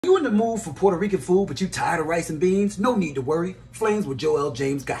You in the mood for Puerto Rican food, but you tired of rice and beans? No need to worry. Flames with Joel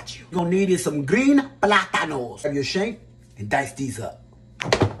James got you. You're gonna need is some green plátanos. Grab your shank and dice these up. I'm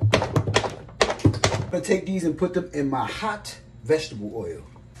gonna take these and put them in my hot vegetable oil.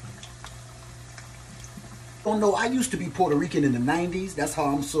 Oh no, I used to be Puerto Rican in the 90s. That's how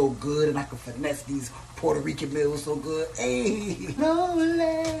I'm so good and I can finesse these Puerto Rican meals so good. Hey,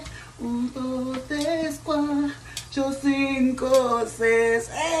 hey.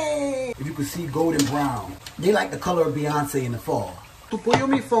 If you could see golden brown, they like the color of Beyonce in the fall. Tu pollo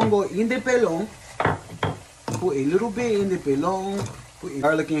mofongo in the pelon. Put a little bit in the pelon. Put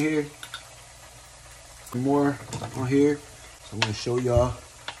garlic in here. Some more on here. So I'm gonna show y'all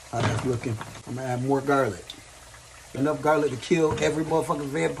how that's looking. I'm gonna add more garlic. Enough garlic to kill every motherfucking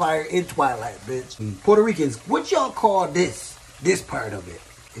vampire in Twilight, bitch. Puerto Ricans, what y'all call this? This part of it.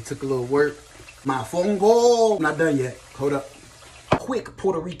 It took a little work. Mofongo. Not done yet. Hold up. Quick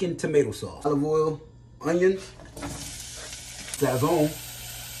Puerto Rican tomato sauce. Olive oil, onions, sazon,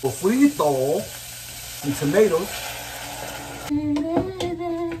 sofrito, some tomatoes.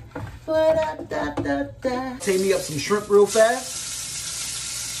 Take me up some shrimp real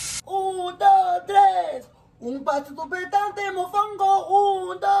fast. 1, 2, 3. Un pasito petante, mofongo.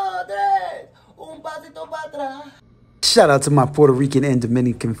 1, 2, 3. Un pasito para atrás. Shout out to my Puerto Rican and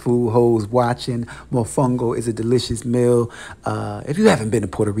Dominican food hoes watching. Mofongo is a delicious meal. If you haven't been to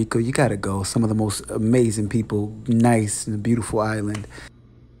Puerto Rico, you gotta go. Some of the most amazing people, nice and beautiful island.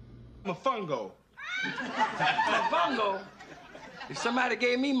 Mofongo. Mofongo? If somebody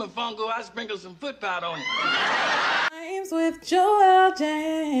gave me mofongo, I'd sprinkle some foot powder on it. Times with Joel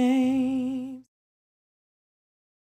James.